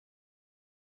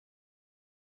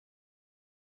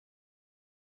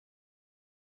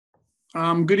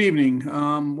Good evening.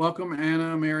 Welcome,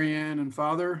 Anna, Marianne, and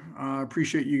Father.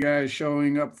 Appreciate you guys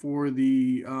showing up for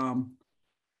the,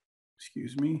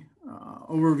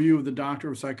 overview of the Doctor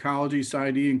of Psychology,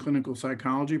 PsyD, and Clinical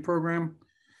Psychology program.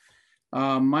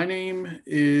 My name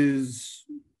is,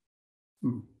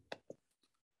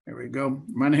 there we go.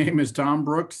 My name is Tom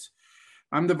Brooks.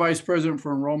 I'm the Vice President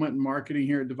for Enrollment and Marketing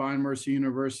here at Divine Mercy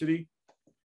University,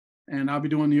 and I'll be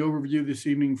doing the overview this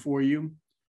evening for you.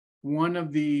 One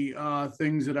of the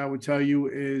things that I would tell you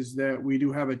is that we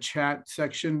do have a chat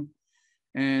section,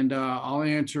 and I'll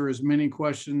answer as many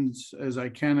questions as I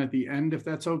can at the end, if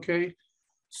that's okay.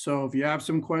 So if you have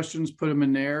some questions, put them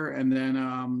in there, and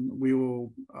then we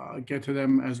will get to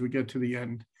them as we get to the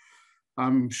end.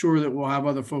 I'm sure that we'll have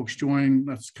other folks join.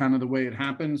 That's kind of the way it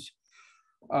happens.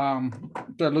 I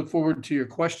look forward to your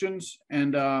questions,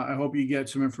 and I hope you get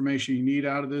some information you need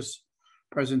out of this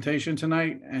presentation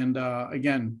tonight. And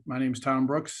again, my name is Tom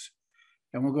Brooks,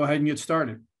 and we'll go ahead and get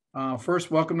started.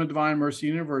 First, welcome to Divine Mercy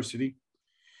University.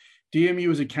 DMU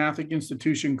is a Catholic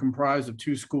institution comprised of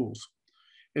two schools.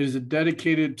 It is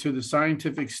dedicated to the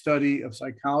scientific study of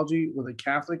psychology with a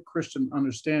Catholic Christian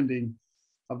understanding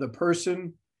of the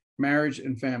person, marriage,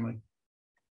 and family.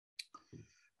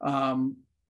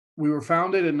 We were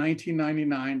founded in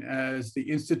 1999 as the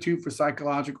Institute for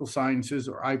Psychological Sciences,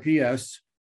 or IPS.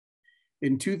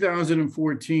 In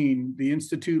 2014, the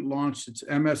Institute launched its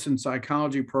MS in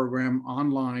Psychology program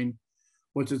online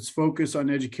with its focus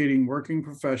on educating working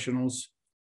professionals.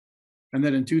 And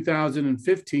then in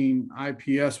 2015,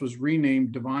 IPS was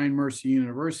renamed Divine Mercy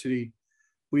University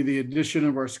with the addition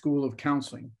of our School of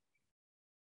Counseling.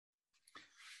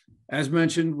 As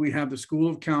mentioned, we have the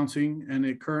School of Counseling, and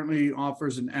it currently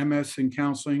offers an MS in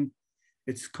Counseling.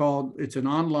 It's an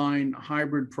online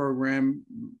hybrid program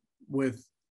with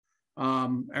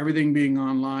everything being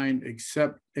online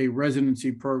except a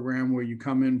residency program where you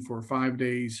come in for 5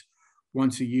 days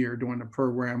once a year during the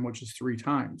program, which is 3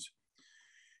 times.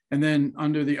 And then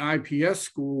under the IPS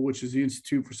school, which is the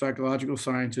Institute for Psychological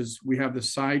Sciences, we have the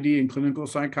PsyD and Clinical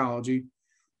Psychology.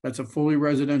 That's a fully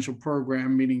residential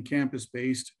program, meaning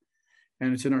campus-based,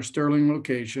 and it's in our Sterling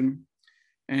location.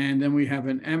 And then we have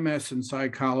an MS in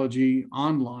Psychology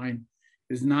online.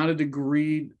 Is not a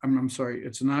degree,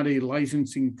 it's not a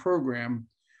licensing program,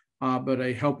 but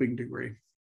a helping degree.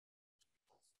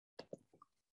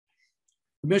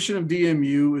 The mission of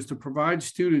DMU is to provide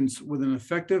students with an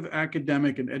effective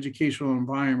academic and educational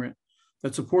environment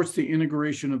that supports the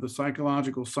integration of the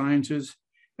psychological sciences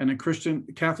and a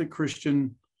Catholic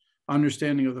Christian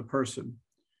understanding of the person.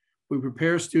 We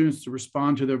prepare students to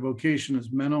respond to their vocation as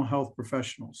mental health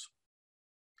professionals.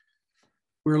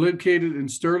 We're located in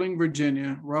Sterling,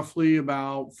 Virginia, roughly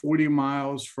about 40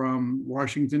 miles from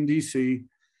Washington, D.C.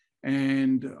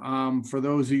 And for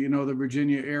those of you know the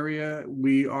Virginia area,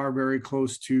 we are very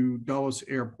close to Dulles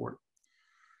Airport.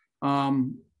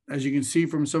 As you can see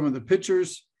from some of the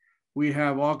pictures, we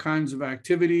have all kinds of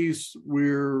activities.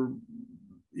 We're,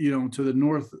 to the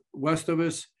northwest of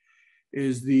us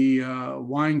is the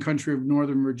wine country of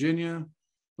Northern Virginia.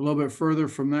 A little bit further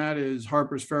from that is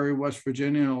Harpers Ferry, West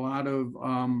Virginia, and a lot of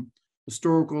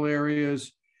historical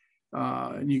areas.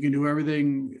 And you can do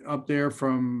everything up there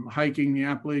from hiking the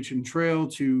Appalachian Trail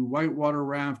to whitewater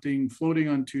rafting, floating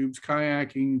on tubes,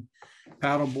 kayaking,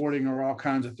 paddle boarding, or all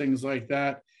kinds of things like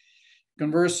that.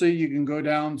 Conversely, you can go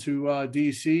down to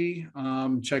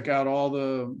DC, check out all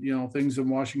the things in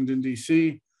Washington,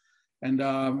 DC, and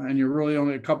you're really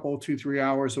only a couple, 2-3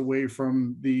 hours away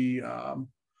from the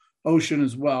ocean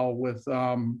as well, with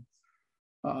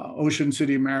Ocean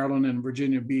City, Maryland, and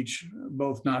Virginia Beach,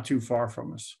 both not too far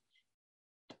from us.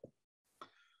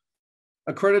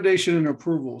 Accreditation and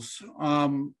approvals.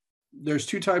 There's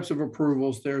 2 types of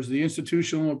approvals. There's the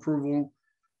institutional approval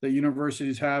that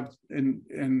universities have,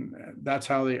 and that's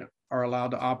how they are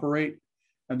allowed to operate.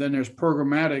 And then there's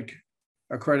programmatic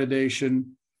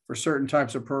accreditation for certain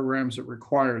types of programs that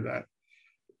require that.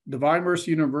 Divine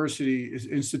Mercy University is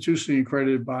institutionally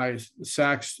accredited by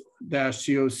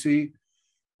SACS-COC,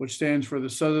 which stands for the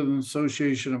Southern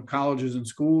Association of Colleges and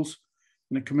Schools,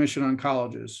 and the Commission on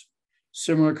Colleges.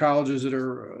 Similar colleges that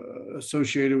are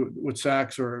associated with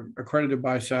SACS or accredited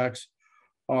by SACS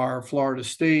are Florida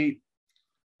State,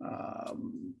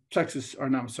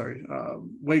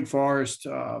 Wake Forest,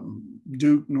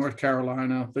 Duke, North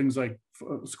Carolina,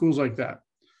 schools like that.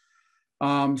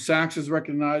 SACS is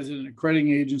recognized as an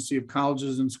accrediting agency of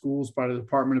colleges and schools by the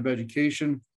Department of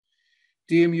Education.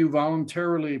 DMU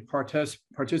voluntarily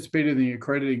participated in the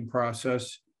accrediting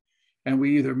process, and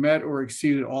we either met or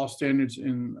exceeded all standards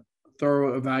in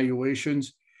thorough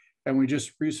evaluations. And we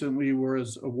just recently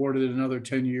was awarded another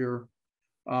 10-year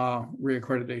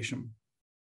reaccreditation.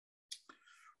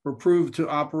 We're approved to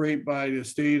operate by the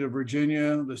state of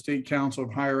Virginia, the State Council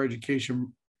of Higher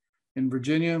Education in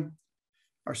Virginia.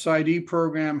 Our PsyD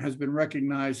program has been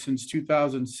recognized since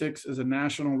 2006 as a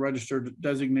national registered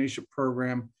designation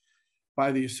program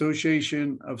by the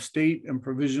Association of State and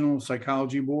Provisional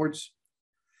Psychology Boards.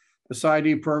 The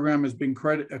PsyD program has been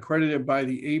accredited by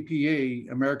the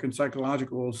APA, American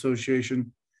Psychological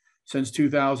Association, since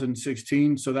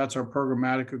 2016. So that's our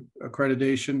programmatic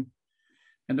accreditation.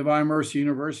 And Divine Mercy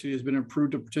University has been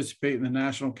approved to participate in the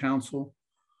National Council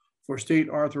for State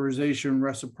Authorization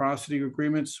Reciprocity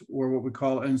Agreements, or what we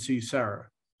call NC-SARA.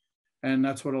 And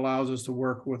that's what allows us to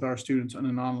work with our students in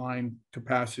an online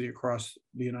capacity across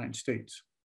the United States.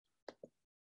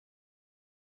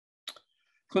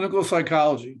 Clinical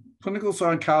psychology. Clinical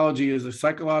psychology is a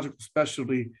psychological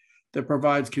specialty that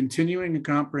provides continuing and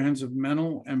comprehensive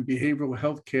mental and behavioral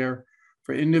health care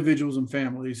for individuals and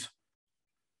families,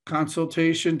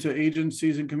 consultation to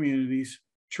agencies and communities,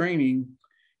 training,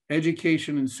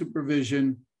 education and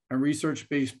supervision, and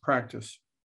research-based practice.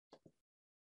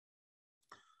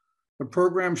 The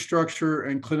program structure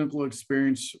and clinical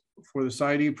experience for the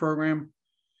PsyD program.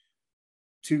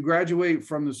 To graduate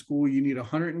from the school, you need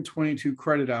 122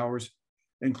 credit hours,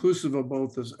 inclusive of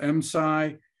both the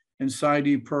MPsy and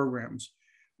PsyD programs.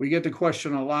 We get the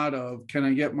question a lot of, can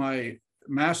I get my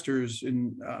master's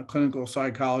in clinical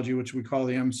psychology, which we call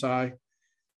the MPsy,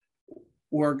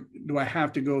 or do I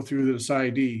have to go through the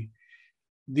PsyD?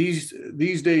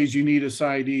 These days, you need a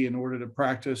PsyD in order to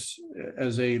practice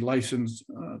as a licensed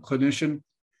clinician.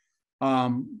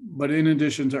 But in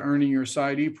addition to earning your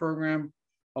PsyD program,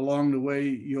 along the way,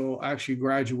 you'll actually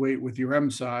graduate with your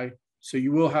MPsy. So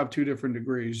you will have two different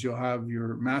degrees. You'll have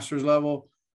your master's level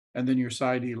and then your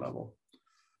PsyD level.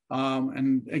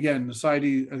 And again, the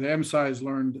MPsy is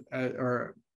learned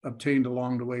or obtained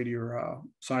along the way to your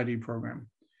PsyD program.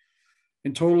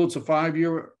 In total, it's a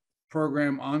 5-year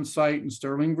program on site in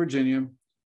Sterling, Virginia,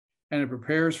 and it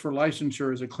prepares for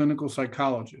licensure as a clinical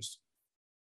psychologist.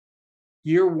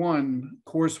 Year 1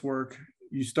 coursework,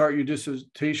 you start your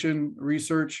dissertation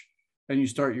research and you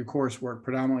start your coursework,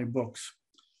 predominantly books,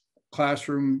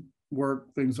 classroom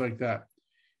work, things like that.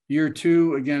 Year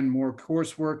 2, again, more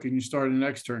coursework, and you start an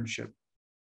externship.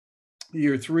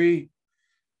 Year 3,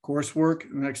 coursework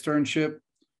and externship.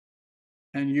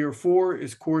 And year 4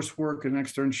 is coursework and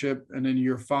externship. And then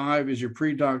year 5 is your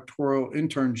pre-doctoral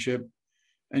internship,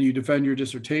 and you defend your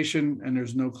dissertation, and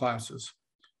there's no classes.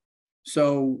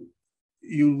 So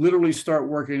you literally start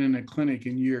working in a clinic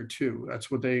in year 2.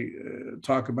 That's what they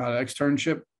talk about,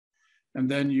 externship. And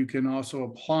then you can also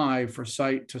apply for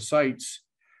sites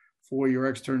for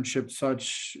your externship,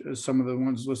 such as some of the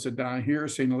ones listed down here: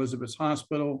 St. Elizabeth's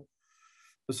Hospital,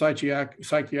 the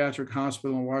Psychiatric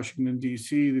Hospital in Washington,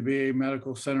 D.C., the VA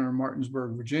Medical Center in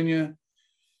Martinsburg, Virginia.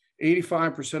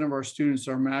 85% of our students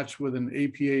are matched with an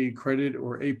APA accredited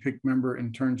or APIC member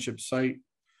internship site.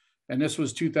 And this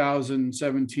was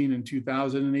 2017 and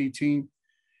 2018.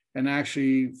 And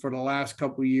actually, for the last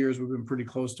couple of years, we've been pretty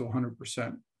close to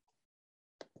 100%.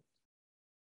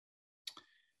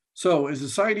 So is the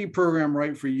PsyD program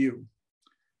right for you?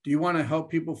 Do you want to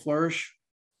help people flourish?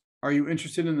 Are you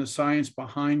interested in the science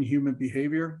behind human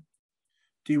behavior?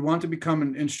 Do you want to become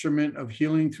an instrument of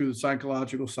healing through the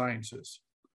psychological sciences?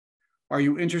 Are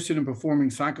you interested in performing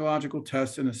psychological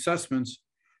tests and assessments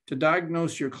to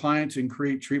diagnose your clients and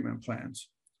create treatment plans?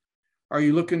 Are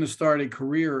you looking to start a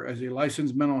career as a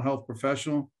licensed mental health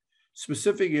professional,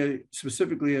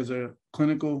 specifically as a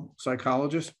clinical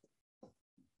psychologist?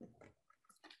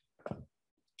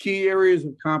 Key areas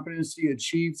of competency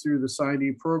achieved through the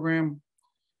PsyD program.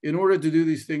 In order to do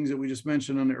these things that we just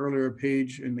mentioned on the earlier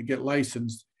page and to get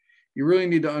licensed, you really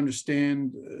need to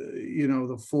understand,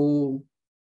 the full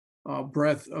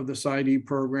breadth of the PsyD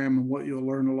program and what you'll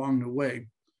learn along the way.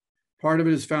 Part of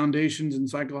it is foundations in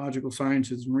psychological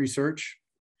sciences and research,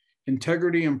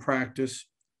 integrity and practice,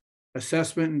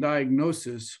 assessment and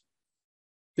diagnosis,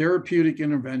 therapeutic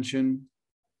intervention,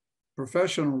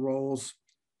 professional roles,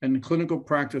 and clinical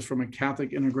practice from a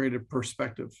Catholic integrated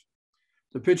perspective.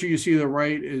 The picture you see to the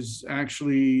right is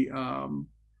actually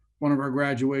one of our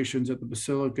graduations at the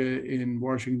Basilica in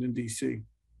Washington, D.C.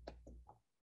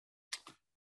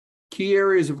 Key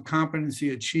areas of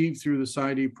competency achieved through the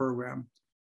PsyD program.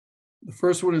 The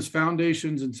first one is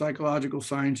foundations in psychological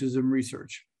sciences and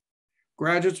research.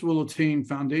 Graduates will attain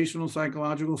foundational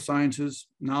psychological sciences,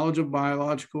 knowledge of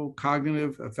biological,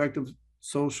 cognitive, affective,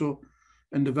 social,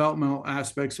 and developmental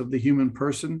aspects of the human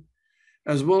person,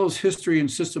 as well as history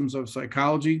and systems of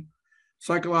psychology,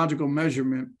 psychological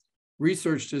measurement,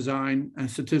 research design, and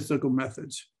statistical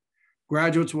methods.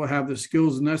 Graduates will have the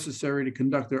skills necessary to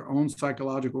conduct their own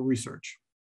psychological research.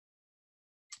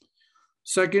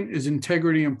 Second is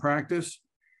integrity in practice.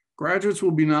 Graduates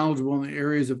will be knowledgeable in the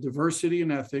areas of diversity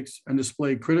and ethics and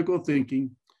display critical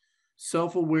thinking,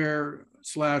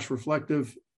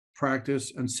 self-aware/reflective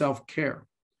practice, and self-care.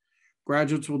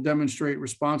 Graduates will demonstrate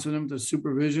responsiveness to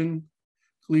supervision,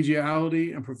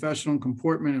 collegiality, and professional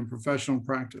comportment in professional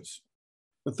practice.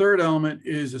 The third element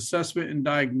is assessment and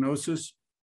diagnosis.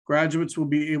 Graduates will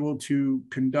be able to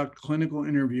conduct clinical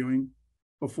interviewing,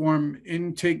 perform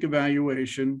intake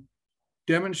evaluation,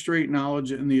 demonstrate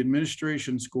knowledge in the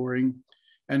administration scoring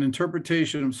and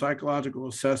interpretation of psychological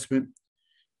assessment,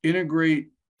 integrate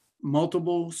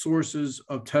multiple sources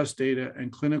of test data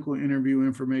and clinical interview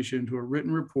information into a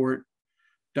written report,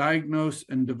 diagnose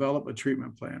and develop a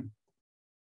treatment plan.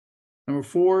 Number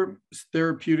 4 is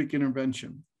therapeutic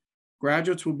intervention.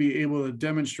 Graduates will be able to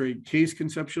demonstrate case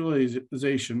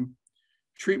conceptualization,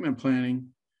 treatment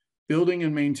planning, building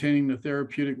and maintaining the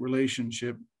therapeutic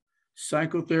relationship,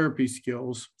 psychotherapy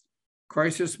skills,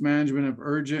 crisis management of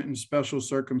urgent and special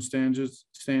circumstances,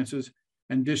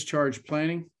 and discharge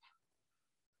planning.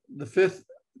 The 5th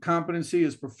competency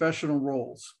is professional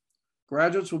roles.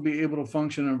 Graduates will be able to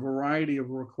function in a variety of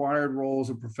required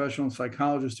roles of professional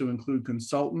psychologists to include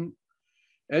consultant,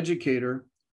 educator,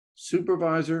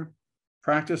 supervisor,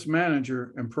 practice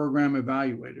manager, and program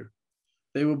evaluator.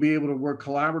 They will be able to work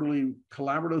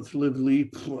collaboratively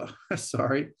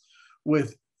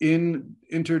with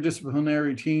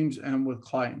interdisciplinary teams and with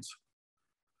clients.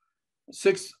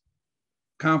 6th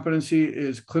competency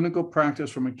is clinical practice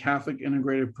from a Catholic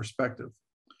integrated perspective.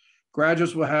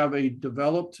 Graduates will have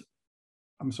developed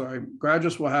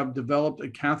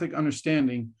a Catholic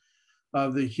understanding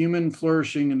of the human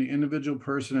flourishing in the individual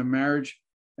person in marriage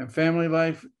and family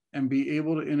life, and be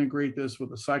able to integrate this with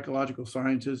the psychological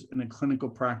sciences in a clinical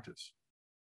practice.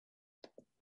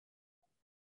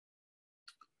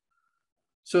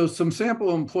 So some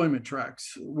sample employment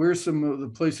tracks. Where's some of the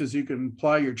places you can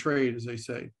apply your trade, as they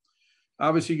say?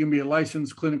 Obviously, you can be a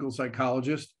licensed clinical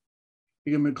psychologist.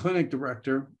 You can be a clinic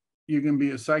director. You can be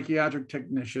a psychiatric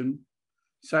technician,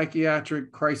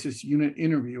 psychiatric crisis unit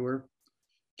interviewer,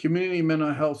 community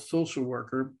mental health social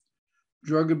worker,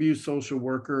 drug abuse social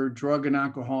worker, drug and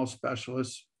alcohol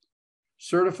specialist,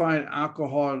 certified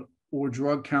alcohol or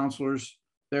drug counselors,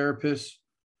 therapists,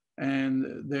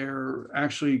 and they're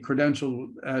actually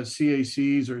credentialed as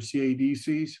CACs or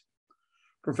CADCs,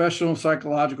 professional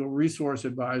psychological resource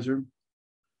advisor,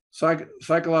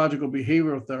 psychological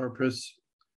behavioral therapists,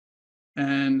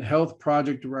 and health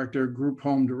project director, group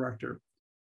home director.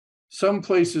 Some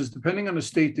places, depending on the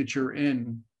state that you're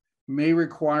in, may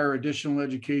require additional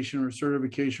education or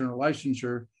certification or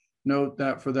licensure. Note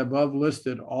that for the above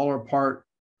listed, all are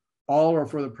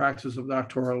for the practice of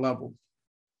doctoral level.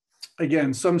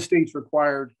 Again, some states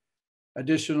required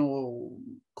additional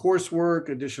coursework,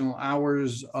 additional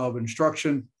hours of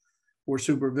instruction or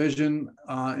supervision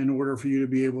in order for you to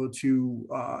be able to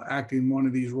act in one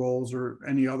of these roles or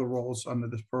any other roles under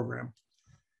this program.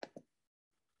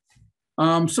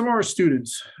 Some of our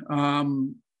students,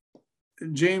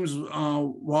 James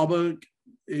Walbeck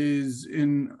was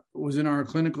in our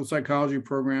clinical psychology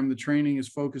program. The training is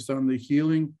focused on the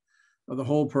healing of the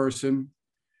whole person.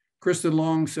 Kristen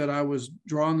Long said, I was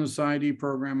drawn to the PsyD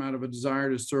program out of a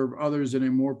desire to serve others in a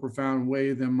more profound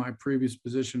way than my previous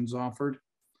positions offered.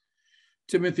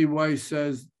 Timothy Weiss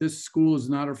says, this school is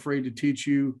not afraid to teach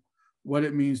you what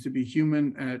it means to be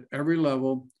human at every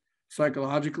level,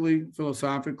 psychologically,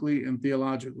 philosophically, and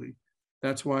theologically.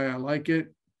 That's why I like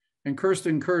it. And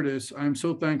Kirsten Curtis, I'm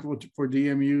so thankful for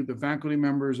DMU. The faculty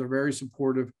members are very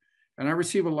supportive, and I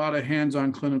receive a lot of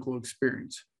hands-on clinical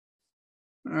experience.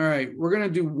 All right, we're going to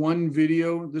do one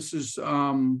video. This is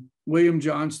William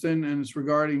Johnston, and it's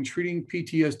regarding treating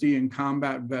PTSD in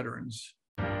combat veterans.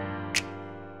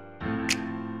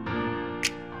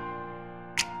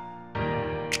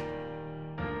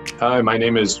 Hi, my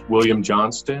name is William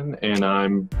Johnston, and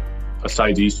I'm a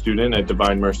PsyD student at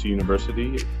Divine Mercy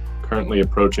University, currently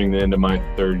approaching the end of my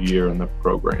 3rd year in the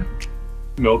program.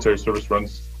 Military service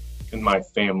runs in my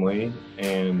family,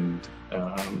 and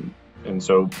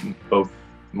so both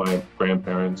my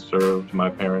grandparents served, my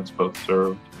parents both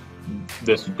served.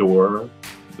 This door,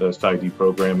 the PsyD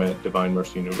program at Divine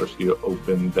Mercy University,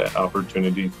 opened that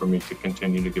opportunity for me to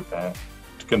continue to get back,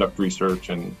 to conduct research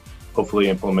and hopefully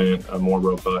implement a more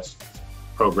robust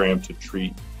program to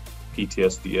treat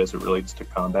PTSD as it relates to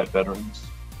combat veterans.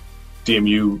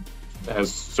 DMU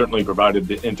has certainly provided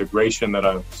the integration that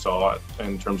I've sought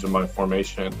in terms of my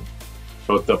formation,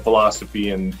 both the philosophy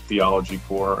and theology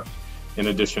core, in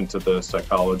addition to the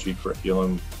psychology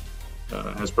curriculum.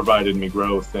 has provided me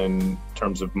growth in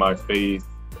terms of my faith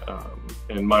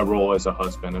and my role as a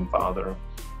husband and father,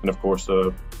 and of course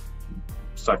a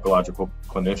psychological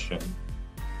clinician.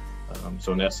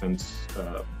 So in essence,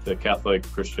 the Catholic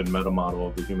Christian meta model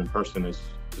of the human person is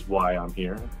why I'm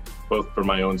here, both for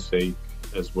my own sake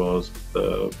as well as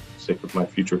the sake of my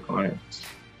future clients.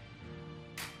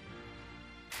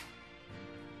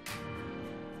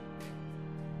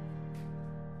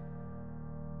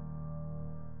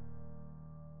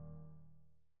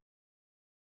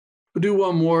 We'll do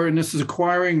one more, and this is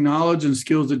acquiring knowledge and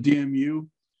skills at DMU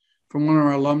from one of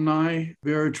our alumni,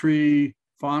 Veritri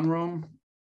Fonrom.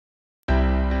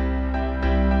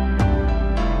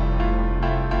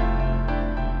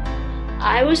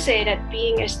 I would say that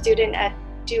being a student at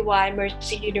Divine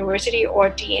Mercy University, or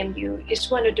DMU,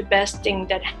 is one of the best things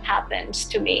that happens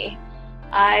to me.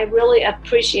 I really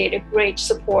appreciate the great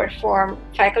support from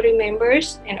faculty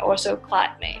members and also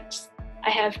classmates. I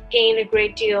have gained a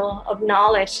great deal of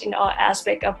knowledge in all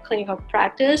aspects of clinical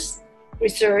practice,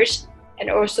 research, and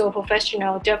also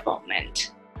professional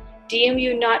development.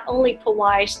 DMU not only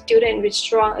provides students with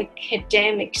strong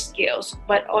academic skills,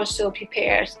 but also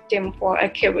prepares them for a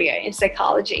career in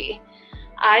psychology.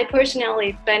 I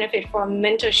personally benefit from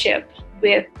mentorship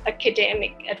with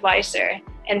academic advisor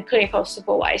and clinical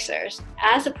supervisors.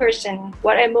 As a person,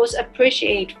 what I most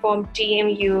appreciate from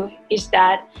DMU is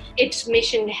that its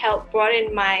mission helped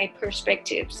broaden my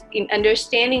perspectives in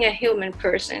understanding a human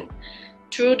person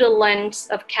through the lens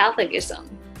of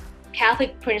Catholicism.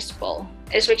 Catholic principles,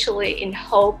 especially in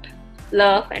hope,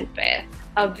 love, and faith,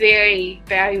 are very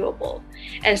valuable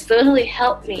and certainly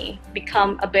helped me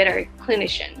become a better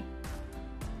clinician.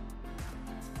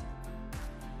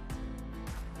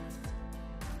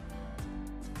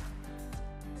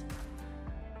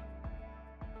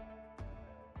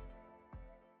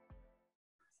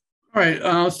 All right,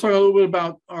 let's talk a little bit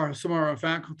about some of our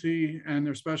faculty and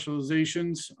their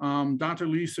specializations. Dr.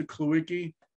 Lisa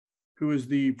Klawicki, who is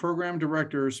the program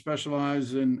director,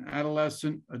 specialized in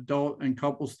adolescent, adult, and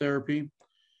couples therapy.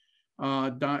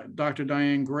 Dr.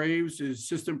 Diane Graves is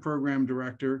assistant program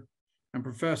director and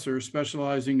professor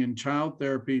specializing in child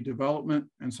therapy, development,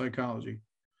 and psychology.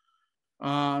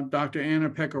 Dr. Anna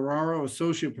Pecoraro,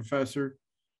 associate professor,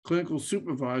 clinical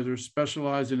supervisor,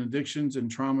 specialized in addictions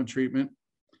and trauma treatment.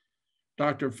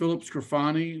 Dr. Philip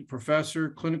Scrofani, professor,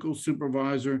 clinical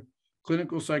supervisor,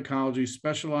 clinical psychology,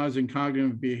 specialized in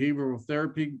cognitive behavioral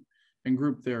therapy and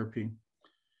group therapy.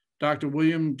 Dr.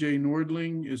 William J.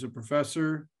 Nordling is a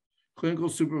professor, clinical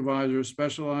supervisor,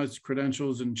 specialized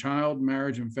credentials in child,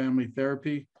 marriage, and family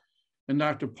therapy. And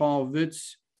Dr. Paul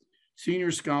Vitz, senior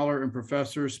scholar and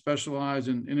professor, specialized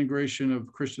in integration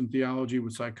of Christian theology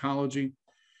with psychology.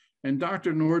 And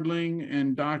Dr. Nordling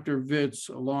and Dr. Vitz,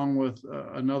 along with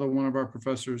another one of our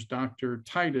professors, Dr.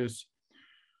 Titus,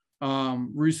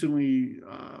 recently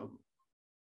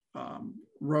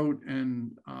wrote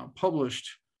and published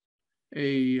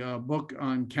a book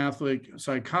on Catholic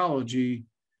psychology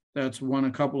that's won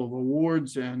a couple of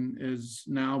awards and is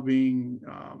now being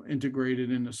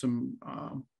integrated into some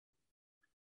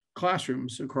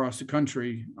classrooms across the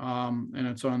country. And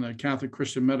it's on the Catholic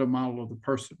Christian meta model of the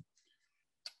person.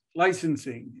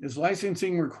 Licensing. Is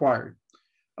licensing required?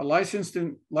 A license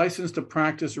to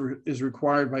practice is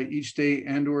required by each state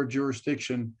and/or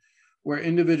jurisdiction where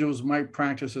individuals might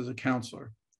practice as a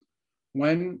counselor.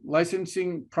 When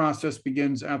licensing process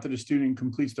begins after the student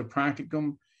completes the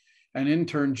practicum and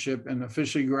internship and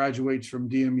officially graduates from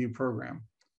DMU program.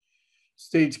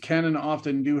 States can and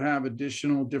often do have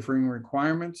additional differing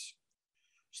requirements.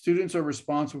 Students are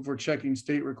responsible for checking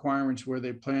state requirements where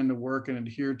they plan to work and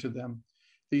adhere to them.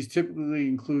 These typically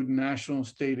include national and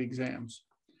state exams.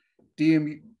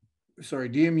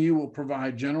 DMU will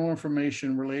provide general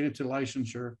information related to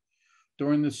licensure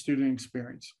during the student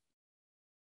experience.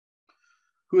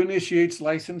 Who initiates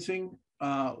licensing?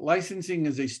 Licensing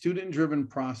is a student-driven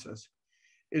process.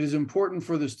 It is important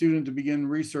for the student to begin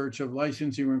research of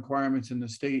licensing requirements in the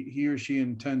state he or she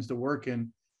intends to work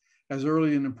in as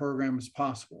early in the program as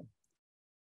possible.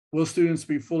 Will students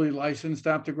be fully licensed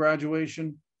after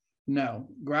graduation? No.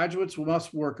 Graduates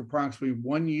must work approximately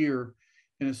 1 year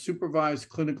in a supervised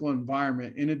clinical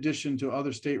environment in addition to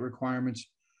other state requirements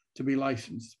to be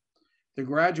licensed. The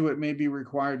graduate may be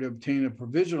required to obtain a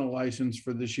provisional license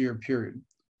for this year period.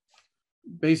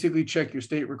 Basically, check your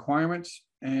state requirements,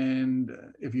 and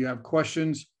if you have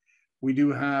questions, we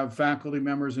do have faculty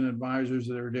members and advisors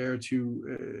that are there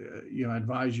to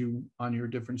advise you on your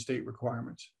different state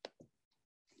requirements.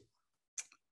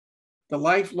 The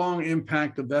lifelong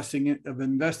impact of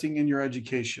investing in your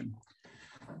education.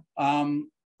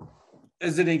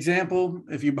 as an example,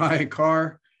 if you buy a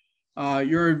car,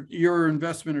 your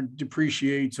investment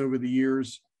depreciates over the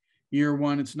years. Year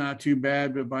one, it's not too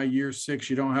bad, but by year 6,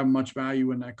 you don't have much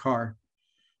value in that car.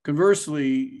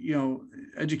 Conversely,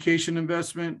 education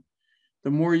investment,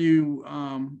 the more you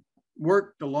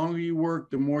work, the longer you work,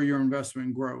 the more your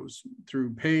investment grows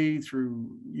through pay,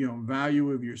 through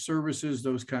value of your services,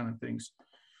 those kind of things.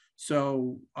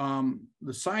 So the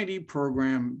PsyD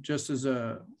program, just as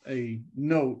a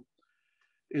note,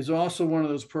 is also one of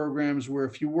those programs where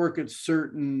if you work at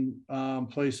certain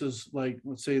places, like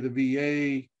let's say the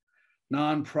VA,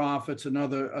 nonprofits, and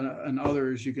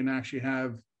others, you can actually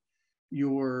have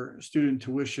your student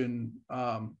tuition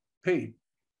paid.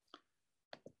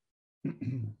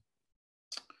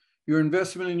 Your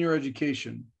investment in your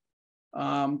education.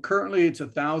 Currently, it's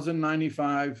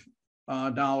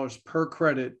 $1,095 per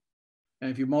credit. And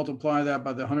if you multiply that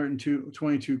by the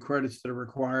 122 credits that are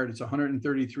required, it's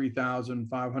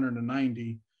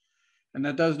 $133,590. And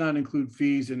that does not include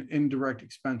fees and indirect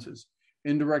expenses.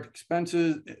 Indirect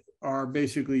expenses are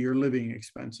basically your living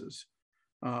expenses,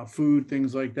 food,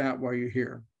 things like that while you're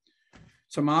here.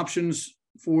 Some options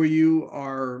for you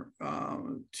are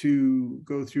to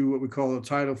go through what we call a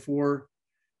Title IV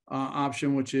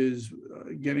option, which is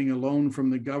getting a loan from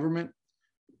the government,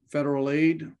 federal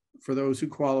aid for those who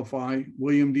qualify,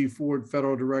 William D. Ford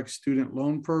Federal Direct Student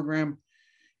Loan Program,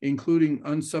 including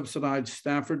unsubsidized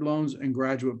Stafford loans and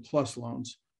Graduate Plus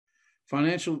loans.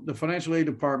 The financial aid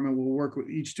department will work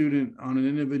with each student on an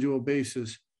individual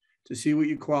basis to see what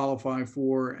you qualify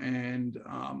for and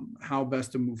how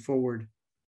best to move forward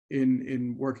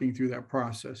in working through that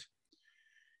process.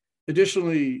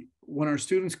 Additionally, when our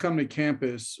students come to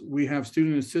campus, we have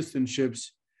student assistantships,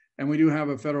 and we do have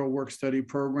a federal work-study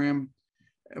program.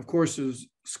 Of course, there's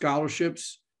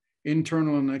scholarships,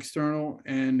 internal and external.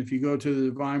 And if you go to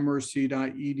the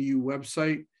divinemercy.edu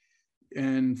website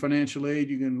and financial aid,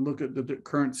 you can look at the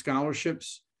current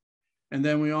scholarships. And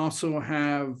then we also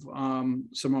have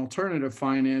some alternative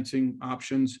financing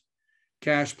options,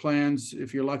 cash plans,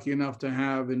 if you're lucky enough to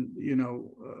have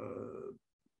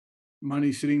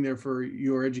money sitting there for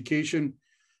your education.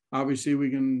 Obviously, we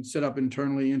can set up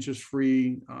internally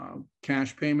interest-free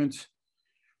cash payments,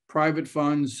 private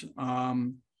funds,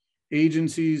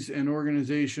 agencies and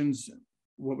organizations,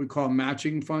 what we call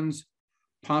matching funds,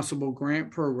 possible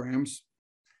grant programs,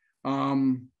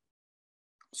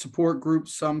 support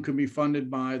groups. Some can be funded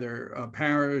by their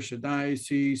parish, a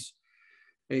diocese,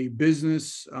 a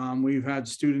business. We've had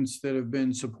students that have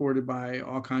been supported by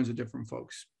all kinds of different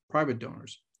folks, private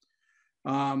donors.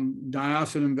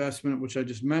 Diocesan investment, which I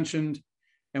just mentioned.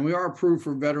 And we are approved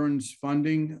for veterans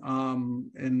funding,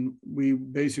 and we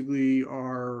basically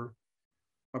are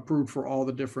approved for all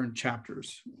the different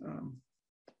chapters.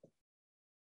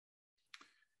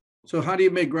 So how do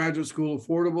you make graduate school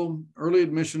affordable? Early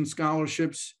admission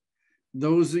scholarships.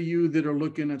 Those of you that are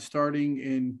looking at starting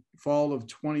in fall of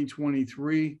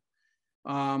 2023,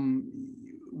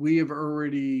 we have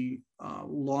already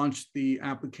launched the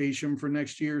application for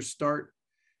next year's start.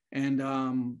 And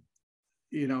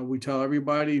we tell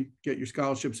everybody, get your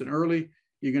scholarships in early.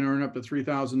 You can earn up to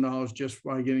 $3,000 just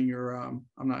by getting your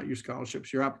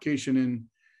your application in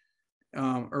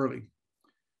early.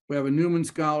 We have a Newman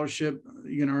Scholarship.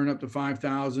 You can earn up to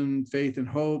 $5,000, Faith and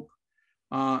Hope.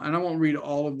 And I won't read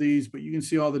all of these, but you can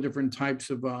see all the different types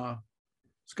of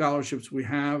scholarships we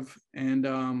have. And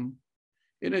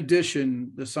in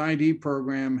addition, the PsyD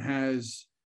program has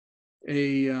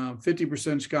a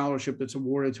 50% scholarship that's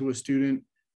awarded to a student.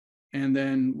 And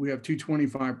then we have 2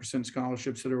 25%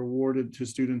 scholarships that are awarded to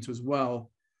students as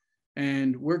well.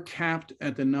 And we're capped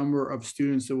at the number of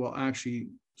students that will actually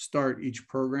start each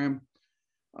program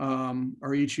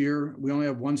or each year. We only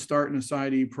have one start in a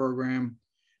PsyD program,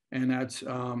 and that's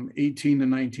 18 to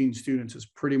 19 students is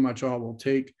pretty much all we'll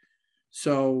take.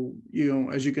 So,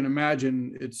 as you can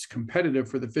imagine, it's competitive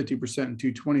for the 50% and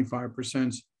 2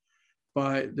 25%,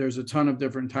 but there's a ton of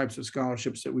different types of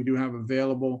scholarships that we do have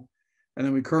available. And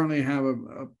then we currently have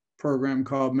a program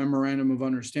called Memorandum of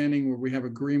Understanding, where we have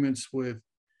agreements with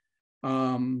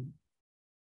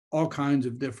all kinds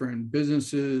of different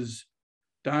businesses,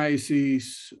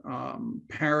 dioceses,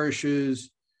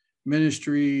 parishes,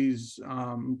 ministries,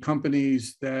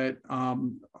 companies that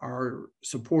are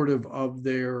supportive of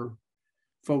their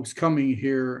folks coming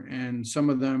here, and some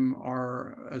of them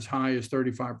are as high as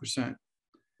 35%.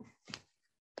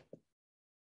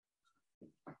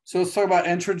 So let's talk about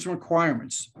entrance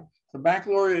requirements. The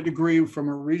baccalaureate degree from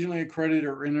a regionally accredited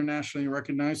or internationally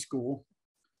recognized school.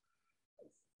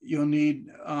 You'll need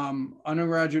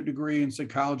undergraduate degree in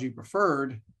psychology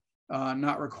preferred,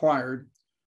 not required.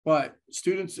 But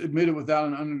students admitted without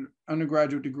an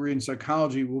undergraduate degree in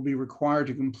psychology will be required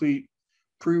to complete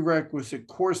prerequisite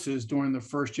courses during the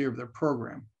first year of their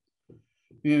program.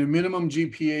 You need a minimum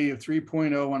GPA of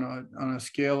 3.0 on a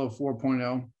scale of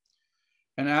 4.0,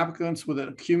 and applicants with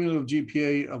a cumulative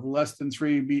GPA of less than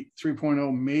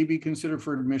 3.0 may be considered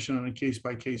for admission on a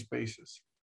case-by-case basis.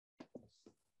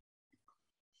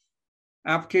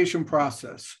 Application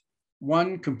process.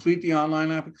 1, complete the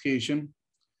online application.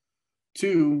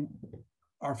 2,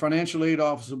 our financial aid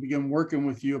office will begin working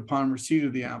with you upon receipt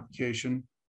of the application.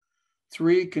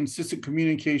 3, consistent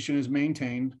communication is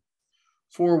maintained.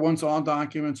 4, once all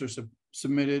documents are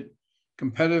submitted,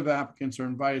 competitive applicants are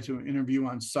invited to an interview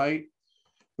on site.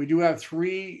 We do have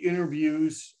 3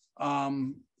 interviews.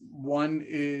 One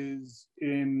is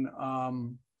in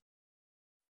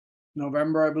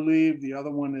November, I believe. The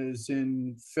other one is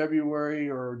in February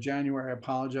or January. I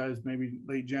apologize, maybe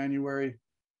late January.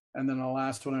 And then the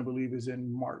last one, I believe, is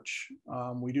in March.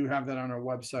 We do have that on our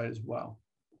website as well.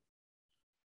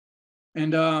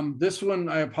 And this one,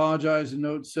 I apologize, the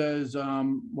note says,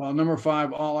 well, number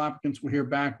 5, all applicants will hear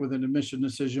back with an admission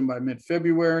decision by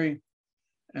mid-February.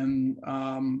 And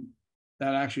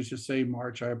that actually should say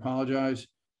March, I apologize.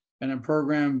 And the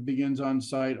program begins on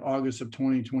site August of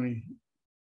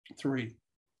 2023.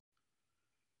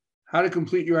 How to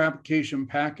complete your application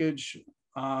package.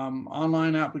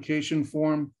 Online application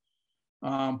form.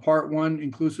 Part 1,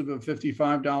 inclusive of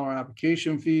 $55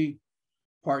 application fee.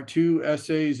 Part 2,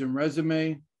 essays and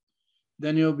resume.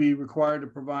 Then you'll be required to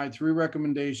provide 3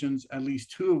 recommendations, at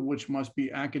least 2 of which must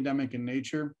be academic in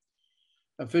nature.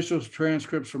 Official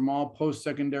transcripts from all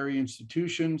post-secondary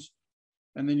institutions.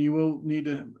 And then you will need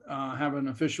to have an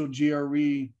official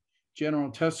GRE general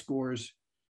test scores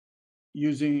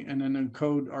using, and then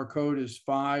our code is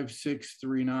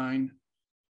 5639.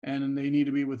 And then they need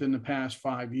to be within the past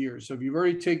 5 years. So if you've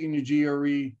already taken your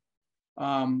GRE,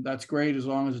 that's great as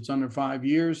long as it's under 5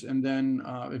 years. And then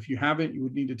if you haven't, you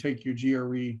would need to take your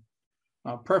GRE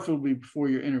preferably before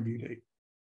your interview date.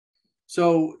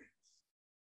 So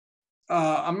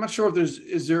I'm not sure if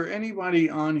is there anybody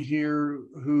on here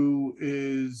who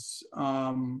is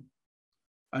an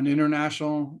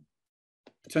potential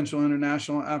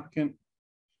international applicant?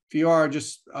 If you are,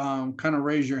 just kind of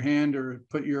raise your hand or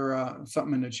put your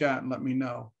something in the chat and let me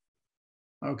know.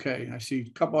 Okay, I see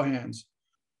a couple of hands.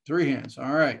 3 hands.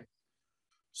 All right.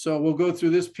 So we'll go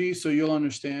through this piece so you'll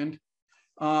understand.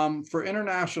 For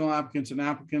international applicants and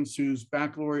applicants whose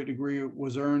baccalaureate degree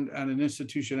was earned at an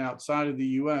institution outside of the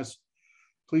U.S.,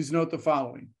 please note the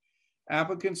following.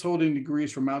 Applicants holding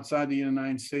degrees from outside the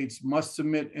United States must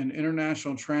submit an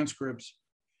international transcripts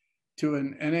to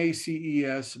an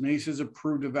NACES, NACES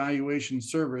approved evaluation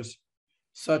service,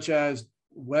 such as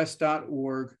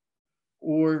west.org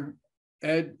or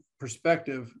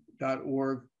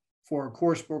edperspective.org for a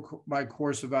course by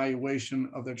course evaluation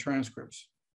of their transcripts.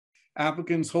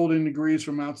 Applicants holding degrees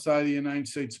from outside the United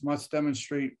States must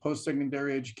demonstrate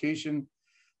post-secondary education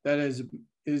that is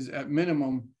at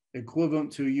minimum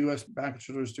equivalent to a U.S.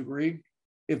 bachelor's degree.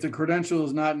 If the credential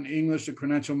is not in English, the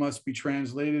credential must be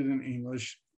translated in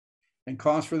English, and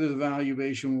cost for this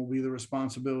evaluation will be the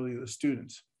responsibility of the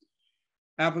students.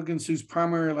 Applicants whose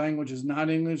primary language is not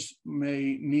English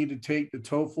may need to take the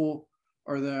TOEFL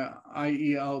or the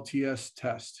IELTS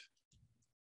test.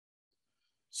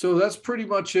 So that's pretty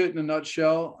much it in a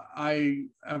nutshell.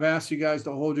 I've asked you guys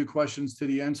to hold your questions to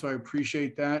the end, so I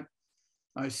appreciate that.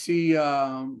 I see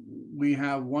we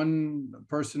have one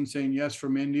person saying yes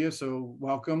from India, so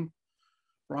welcome,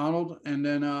 Ronald. And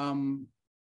then,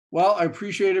 well, I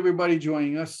appreciate everybody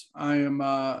joining us. I am,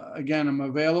 again, I'm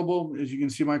available. As you can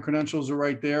see, my credentials are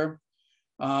right there.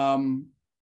 I'll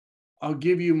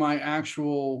give you my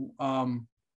actual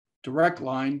direct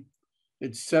line.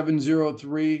 It's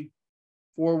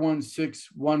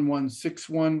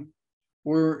 703-416-1161.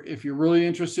 Or if you're really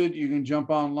interested, you can jump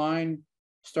online,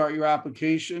 start your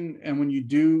application, and when you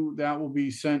do, that will be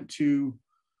sent to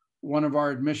one of our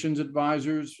admissions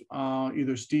advisors,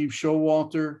 either Steve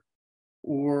Showalter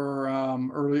or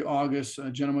early August, a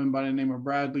gentleman by the name of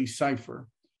Bradley Cipher.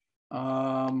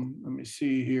 Let me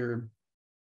see here.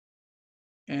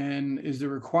 And is the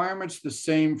requirements the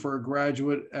same for a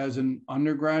graduate as an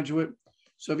undergraduate?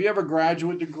 So if you have a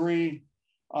graduate degree,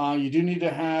 you do need to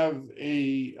have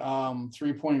a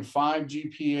 3.5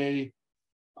 GPA.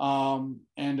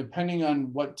 And depending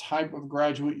on what type of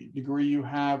graduate degree you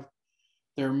have,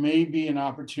 there may be an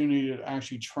opportunity to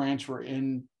actually transfer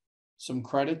in some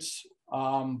credits.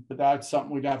 But that's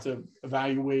something we'd have to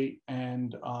evaluate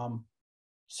and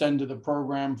send to the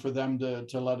program for them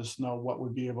to let us know what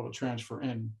would be able to transfer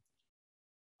in.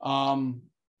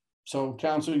 So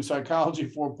Counseling Psychology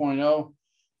 4.0,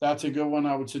 that's a good one.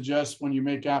 I would suggest when you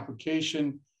make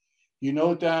application, you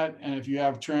note that, and if you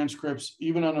have transcripts,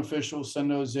 even unofficial, send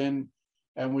those in,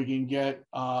 and we can get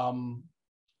an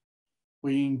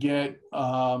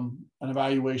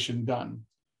evaluation done.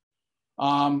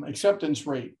 Acceptance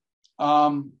rate.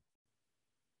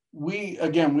 We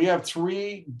have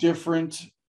 3 different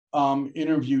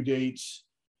interview dates,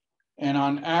 and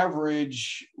on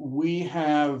average, we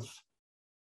have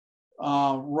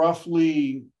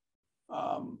roughly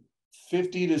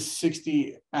 50 to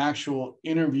 60 actual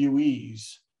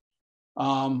interviewees.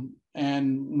 And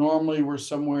normally we're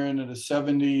somewhere in the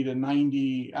 70 to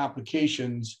 90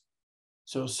 applications.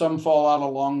 So some fall out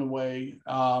along the way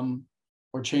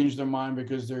or change their mind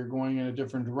because they're going in a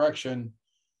different direction.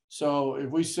 So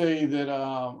if we say that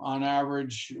on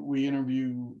average we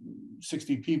interview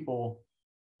 60 people,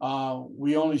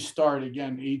 we only start,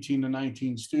 again, 18 to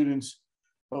 19 students,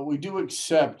 but we do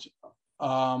accept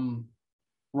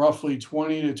roughly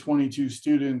 20 to 22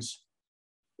 students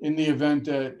in the event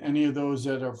that any of those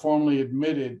that are formally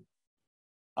admitted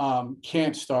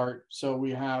can't start. So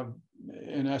we have,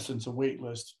 in essence, a wait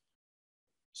list.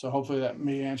 So hopefully that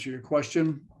may answer your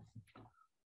question.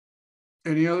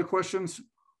 Any other questions?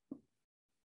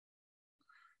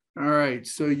 All right,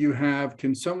 so you have,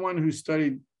 can someone who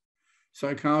studied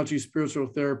psychology, spiritual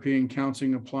therapy, and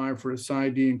counseling apply for the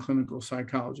PsyD in clinical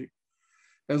psychology?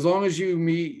 As long as you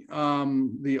meet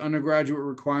the undergraduate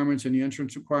requirements and the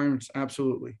entrance requirements,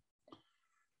 absolutely.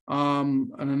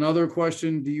 And another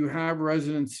question, do you have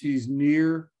residencies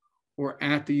near or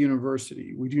at the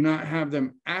university? We do not have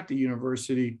them at the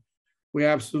university. We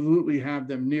absolutely have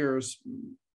them near us.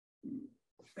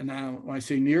 And now when I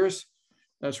say nearest,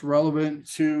 that's relevant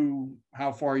to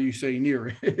how far you say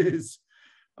near is.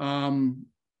 Any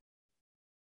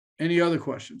other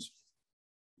questions?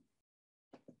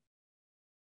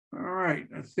 All right,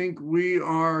 I think we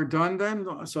are done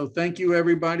then. So thank you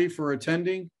everybody for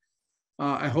attending.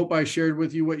 I hope I shared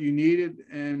with you what you needed,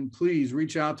 and please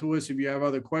reach out to us if you have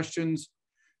other questions,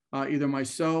 either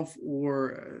myself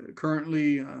or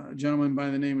currently a gentleman by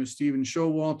the name of Stephen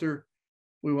Showalter.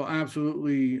 We will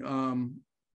absolutely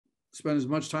spend as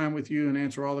much time with you and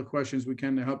answer all the questions we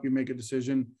can to help you make a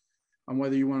decision on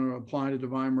whether you want to apply to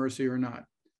Divine Mercy or not.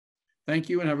 Thank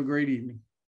you and have a great evening.